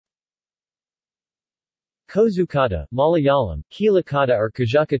Kozhakkattai, Malayalam, Keelakata or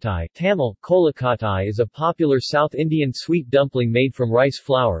Kozhakkattai, Tamil, Kozhakkattai is a popular South Indian sweet dumpling made from rice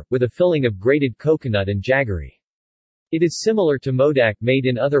flour, with a filling of grated coconut and jaggery. It is similar to modak made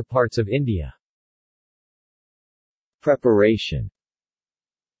in other parts of India. Preparation.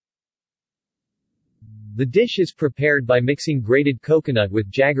 The dish is prepared by mixing grated coconut with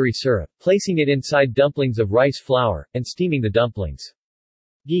jaggery syrup, placing it inside dumplings of rice flour, and steaming the dumplings.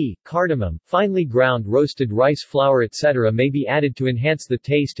 Ghee, cardamom, finely ground roasted rice flour etc. may be added to enhance the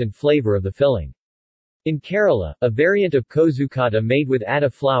taste and flavor of the filling. In Kerala, a variant of Kozhakkattai made with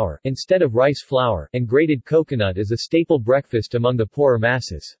atta flour, instead of rice flour, and grated coconut is a staple breakfast among the poorer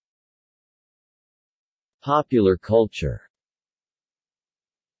masses. Popular culture.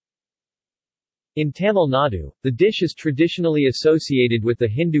 In Tamil Nadu, the dish is traditionally associated with the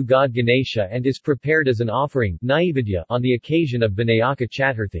Hindu god Ganesha and is prepared as an offering Naivedya on the occasion of Vinayaka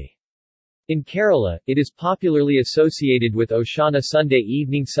Chaturthi. In Kerala, it is popularly associated with Oshana Sunday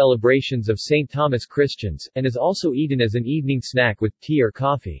evening celebrations of St. Thomas Christians, and is also eaten as an evening snack with tea or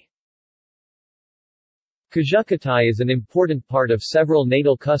coffee. Kozhakkattai is an important part of several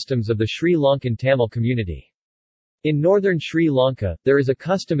natal customs of the Sri Lankan Tamil community. In northern Sri Lanka, there is a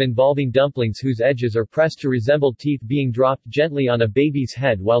custom involving dumplings whose edges are pressed to resemble teeth being dropped gently on a baby's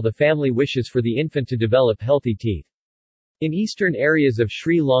head while the family wishes for the infant to develop healthy teeth. In eastern areas of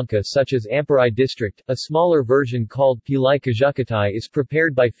Sri Lanka such as Amparai district, a smaller version called Pilai Kozhakkattai is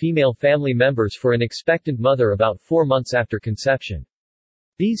prepared by female family members for an expectant mother about 4 months after conception.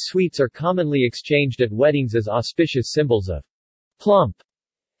 These sweets are commonly exchanged at weddings as auspicious symbols of plump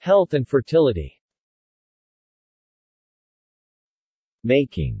health and fertility.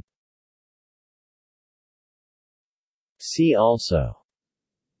 Making. See also: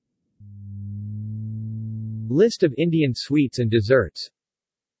 List of Indian sweets and desserts.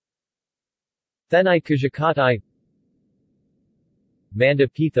 Thenai Kozhakkattai, Manda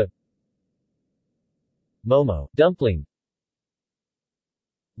Pitha, Momo dumpling.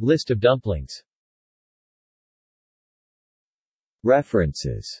 List of dumplings.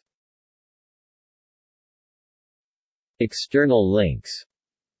 References. External links.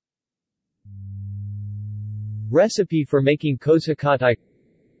 Recipe for making Kozhakkattai.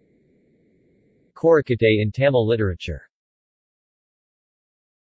 Kozhakkattai in Tamil literature.